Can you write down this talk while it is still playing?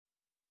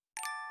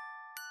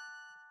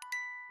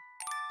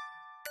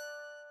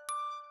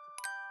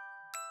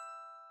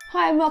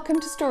Hi and welcome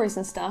to Stories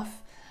and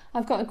Stuff.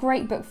 I've got a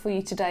great book for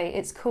you today.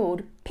 It's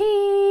called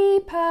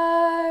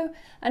Peepo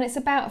and it's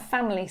about a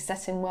family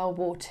set in World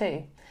War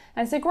II.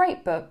 And it's a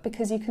great book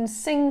because you can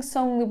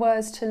sing-song the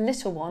words to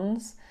little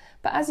ones,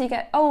 but as you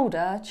get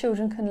older,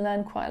 children can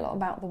learn quite a lot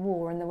about the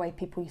war and the way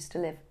people used to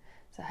live.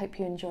 So I hope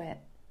you enjoy it.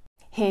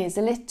 Here's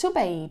a little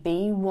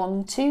baby,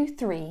 1, 2,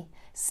 3,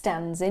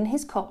 stands in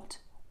his cot.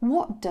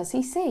 What does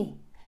he see?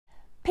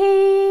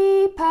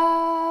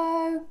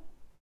 Peepo!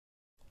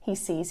 He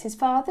sees his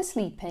father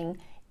sleeping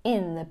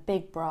in the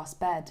big brass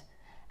bed,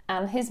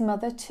 and his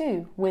mother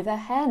too, with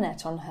a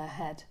hairnet on her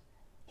head.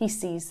 He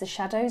sees the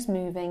shadows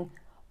moving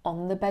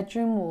on the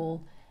bedroom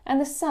wall,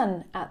 and the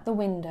sun at the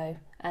window,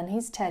 and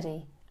his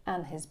teddy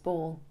and his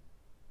ball.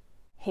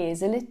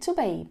 Here's a little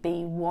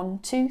baby, 1,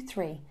 2,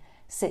 3,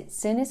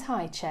 sits in his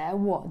high chair.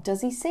 What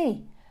does he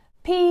see?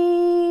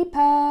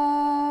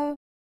 Peepo!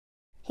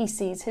 He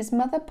sees his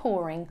mother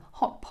pouring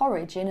hot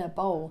porridge in a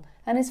bowl,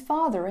 and his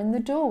father in the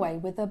doorway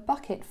with a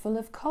bucket full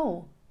of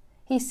coal.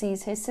 He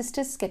sees his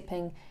sister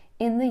skipping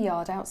in the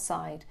yard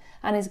outside,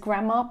 and his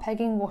grandma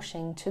pegging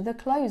washing to the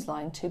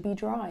clothesline to be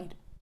dried.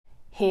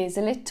 Here's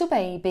a little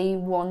baby,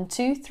 1,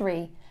 2,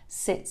 3,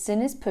 sits in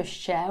his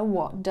pushchair.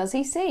 What does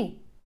he see?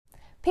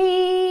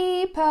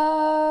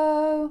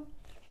 Peepo!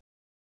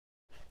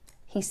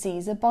 He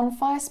sees a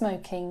bonfire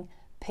smoking,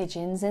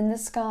 pigeons in the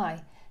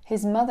sky,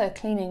 his mother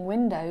cleaning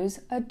windows,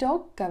 a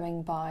dog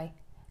going by.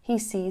 He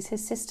sees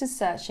his sister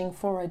searching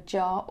for a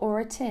jar or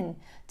a tin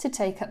to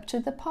take up to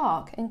the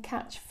park and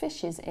catch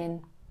fishes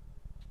in.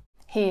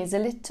 Here's a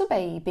little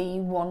baby,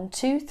 1,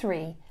 2,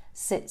 3,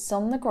 sits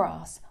on the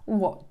grass.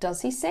 What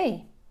does he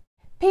see?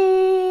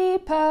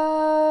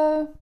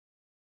 Peepo!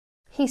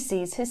 He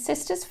sees his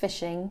sisters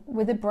fishing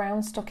with a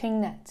brown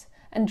stocking net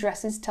and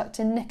dresses tucked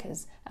in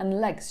knickers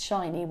and legs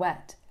shiny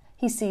wet.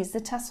 He sees the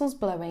tassels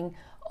blowing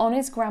on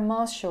his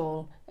grandma's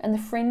shawl and the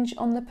fringe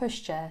on the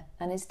pushchair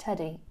and his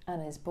teddy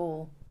and his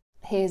ball.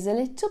 Here's a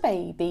little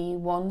baby,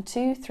 1,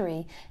 2,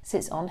 3,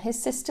 sits on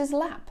his sister's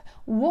lap.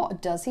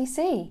 What does he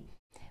see?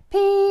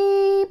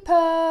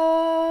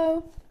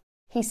 Peepo!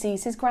 He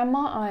sees his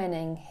grandma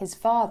ironing, his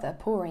father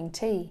pouring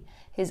tea,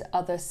 his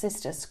other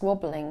sister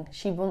squabbling,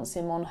 she wants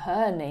him on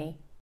her knee.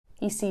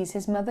 He sees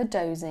his mother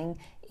dozing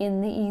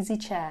in the easy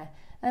chair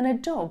and a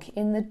dog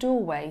in the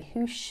doorway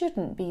who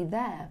shouldn't be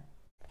there.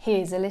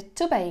 Here's a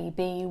little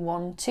baby,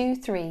 1, 2,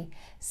 3,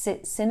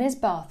 sits in his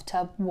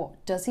bathtub.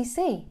 What does he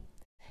see?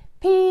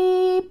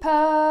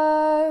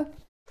 Peepo!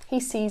 He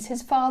sees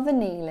his father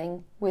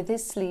kneeling with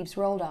his sleeves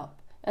rolled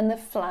up and the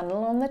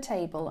flannel on the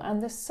table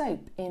and the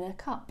soap in a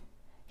cup.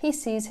 He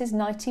sees his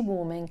nightie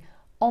warming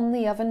on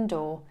the oven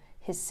door,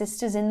 his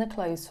sisters in the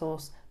clothes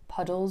horse,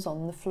 puddles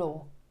on the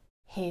floor.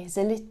 Here's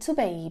a little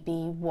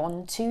baby,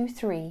 1, 2,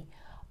 3,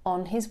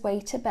 on his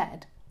way to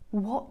bed.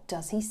 What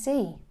does he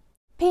see?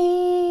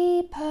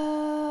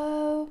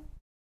 Peepo!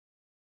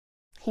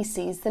 He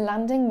sees the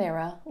landing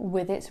mirror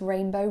with its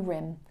rainbow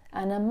rim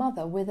and a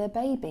mother with a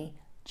baby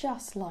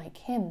just like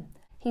him.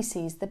 He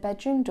sees the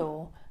bedroom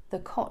door, the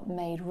cot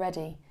made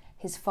ready,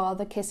 his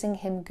father kissing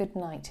him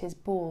goodnight, his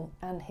ball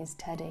and his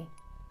teddy.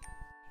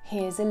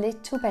 Here's a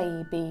little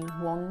baby,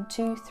 1,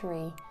 2,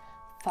 3,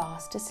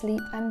 fast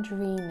asleep and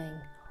dreaming.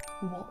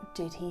 What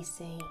did he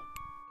see?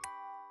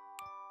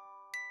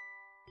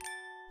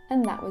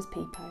 And that was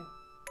Peepo.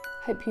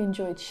 Hope you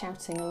enjoyed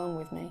shouting along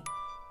with me.